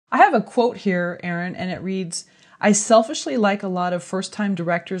have a quote here, Aaron, and it reads, "I selfishly like a lot of first-time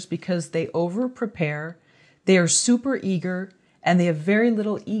directors because they over-prepare, they are super eager, and they have very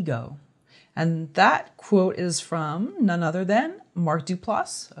little ego." And that quote is from none other than Mark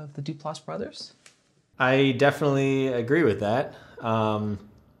Duplass of the Duplass brothers. I definitely agree with that.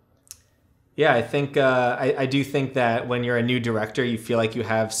 Yeah, I think I do think that when you're a new director, you feel like you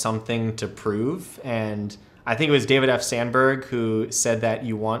have something to prove. And I think it was David F. Sandberg who said that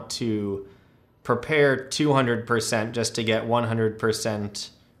you want to prepare 200% just to get 100%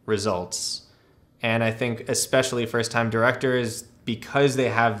 results. And I think especially first-time directors, because they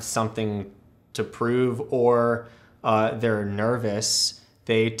have something to prove or they're nervous,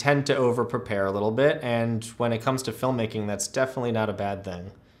 they tend to over-prepare a little bit. And when it comes to filmmaking, that's definitely not a bad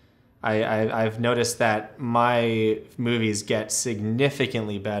thing. I've noticed that my movies get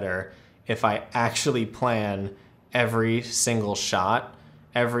significantly better if I actually plan every single shot,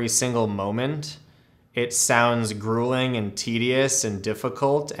 every single moment. It sounds grueling and tedious and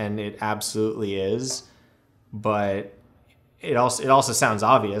difficult, and it absolutely is. But it also sounds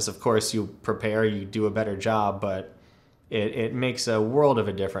obvious. Of course, you prepare, you do a better job, but it makes a world of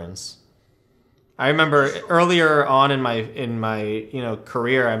a difference. I remember earlier on in my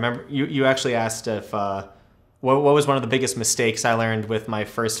career, I remember you actually asked if what was one of the biggest mistakes I learned with my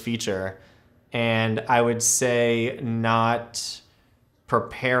first feature, and I would say not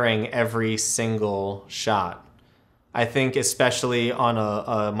preparing every single shot. I think especially on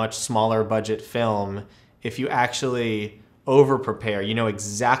a much smaller budget film, if you actually over prepare, you know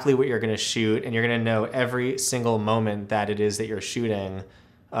exactly what you're going to shoot, and you're going to know every single moment that it is that you're shooting,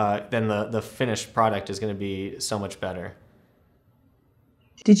 then the finished product is going to be so much better.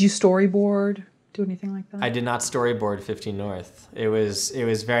 Did you storyboard, do anything like that? I did not storyboard 15 North. It was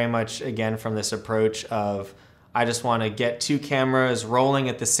very much, again, from this approach of I just want to get two cameras rolling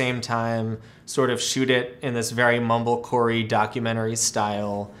at the same time, sort of shoot it in this very mumblecore documentary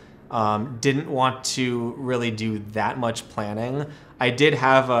style. Didn't want to really do that much planning. I did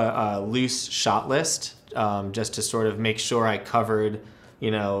have a loose shot list just to sort of make sure I covered,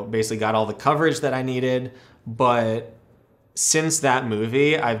 basically got all the coverage that I needed. But since that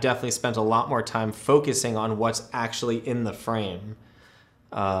movie, I've definitely spent a lot more time focusing on what's actually in the frame.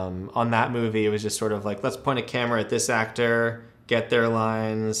 On that movie, it was just sort of like, let's point a camera at this actor, get their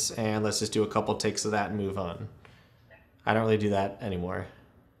lines, and let's just do a couple takes of that and move on. I don't really do that anymore.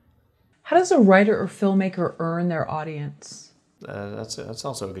 How does a writer or filmmaker earn their audience? That's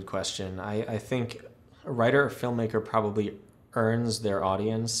also a good question. I think a writer or filmmaker probably earns their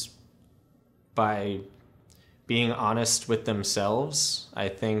audience by being honest with themselves. I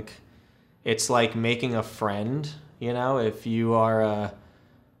think it's like making a friend. If you're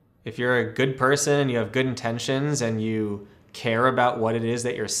a good person, you have good intentions, and you care about what it is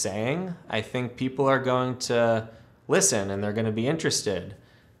that you're saying, I think people are going to listen and they're going to be interested.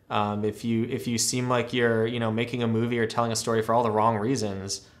 If you seem like you're making a movie or telling a story for all the wrong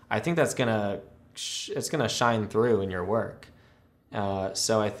reasons, I think that's it's gonna shine through in your work.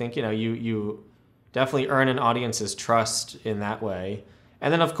 So I think you definitely earn an audience's trust in that way.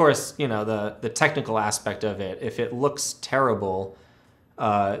 And then of course the technical aspect of it. If it looks terrible,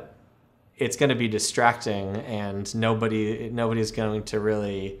 it's going to be distracting, and nobody's going to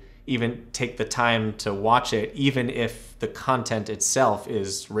really even take the time to watch it, even if the content itself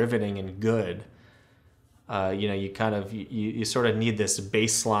is riveting and good. You sort of need this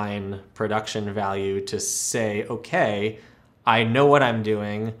baseline production value to say, okay, I know what I'm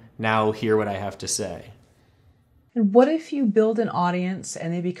doing, now hear what I have to say. And what if you build an audience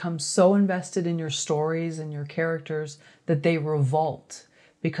and they become so invested in your stories and your characters that they revolt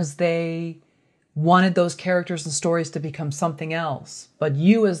because they wanted those characters and stories to become something else? But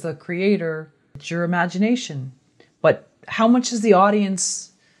you as the creator, it's your imagination. But how much is the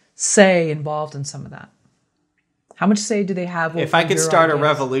audience say involved in some of that? How much say do they have? If I could start a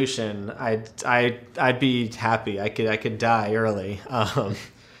revolution, I'd be happy. I could die early.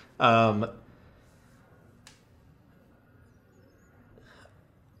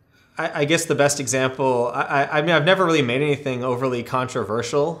 I guess the best example. I mean, I've never really made anything overly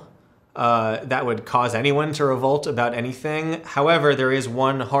controversial that would cause anyone to revolt about anything. However, there is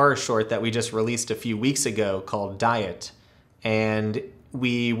one horror short that we just released a few weeks ago called Diet, and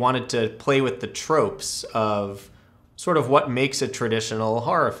we wanted to play with the tropes of sort of what makes a traditional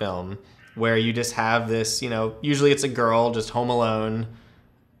horror film, where you just have this, usually it's a girl just home alone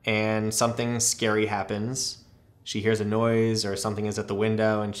and something scary happens. She hears a noise or something is at the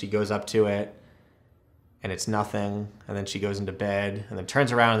window and she goes up to it. and it's nothing, and then she goes into bed and then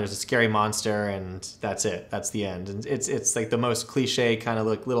turns around and there's a scary monster, and that's it. That's the end. And it's like the most cliche kind of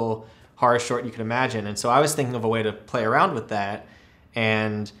like little horror short you can imagine. And so I was thinking of a way to play around with that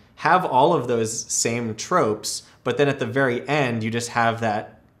and have all of those same tropes, but then at the very end you just have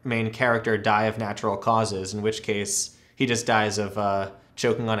that main character die of natural causes, in which case he just dies of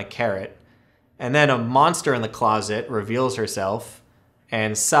choking on a carrot. And then a monster in the closet reveals herself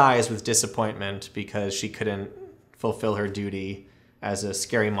and sighs with disappointment because she couldn't fulfill her duty as a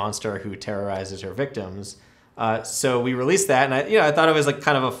scary monster who terrorizes her victims. So we released that, and I thought it was like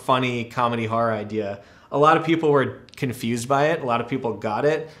kind of a funny comedy horror idea. A lot of people were confused by it. A lot of people got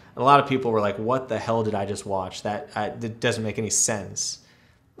it. A lot of people were like, "What the hell did I just watch? That doesn't make any sense."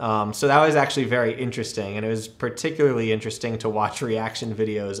 So that was actually very interesting, and it was particularly interesting to watch reaction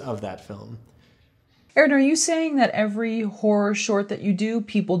videos of that film. Aaron, are you saying that every horror short that you do,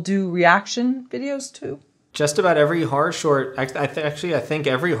 people do reaction videos to? Just about every horror short, I think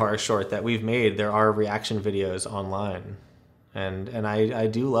every horror short that we've made, there are reaction videos online. And I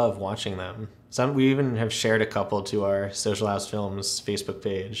do love watching them. We even have shared a couple to our Social House Films Facebook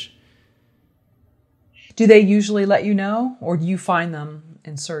page. Do they usually let you know, or do you find them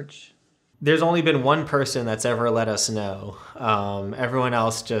in search? There's only been one person that's ever let us know. Everyone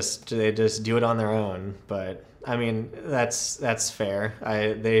else they just do it on their own. But I mean, that's fair.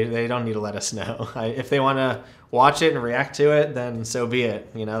 They don't need to let us know. If they want to watch it and react to it, then so be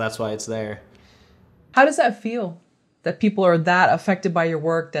it. That's why it's there. How does that feel? That people are that affected by your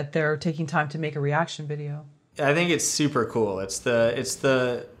work that they're taking time to make a reaction video? I think it's super cool. It's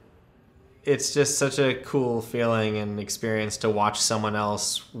just such a cool feeling and experience to watch someone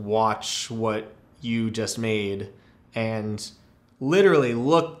else watch what you just made and literally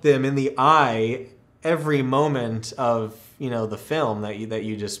look them in the eye every moment of, the film that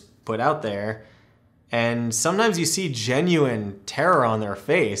you just put out there. And sometimes you see genuine terror on their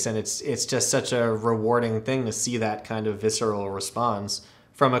face, and it's just such a rewarding thing to see that kind of visceral response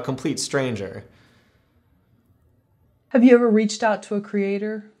from a complete stranger. Have you ever reached out to a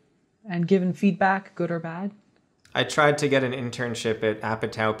creator and given feedback, good or bad? I tried to get an internship at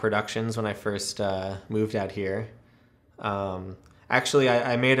Apatow Productions when I first moved out here. Actually,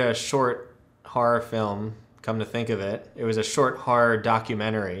 I made a short horror film, come to think of it. It was a short horror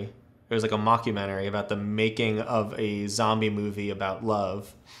documentary. It was like a mockumentary about the making of a zombie movie about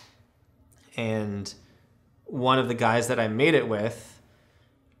love. And one of the guys that I made it with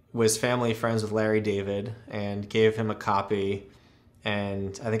was family friends with Larry David and gave him a copy.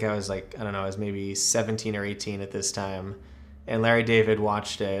 And I think I was like, I was maybe 17 or 18 at this time. And Larry David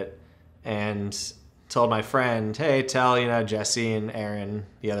watched it and told my friend, "Hey, tell, Jesse and Aaron,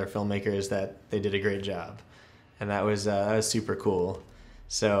 the other filmmakers, that they did a great job." And that was super cool.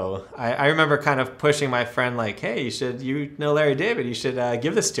 So I remember kind of pushing my friend like, "Hey, Larry David, you should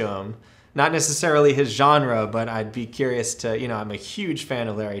give this to him." Not necessarily his genre, but I'd be curious to, I'm a huge fan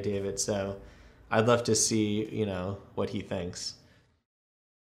of Larry David, so I'd love to see, what he thinks.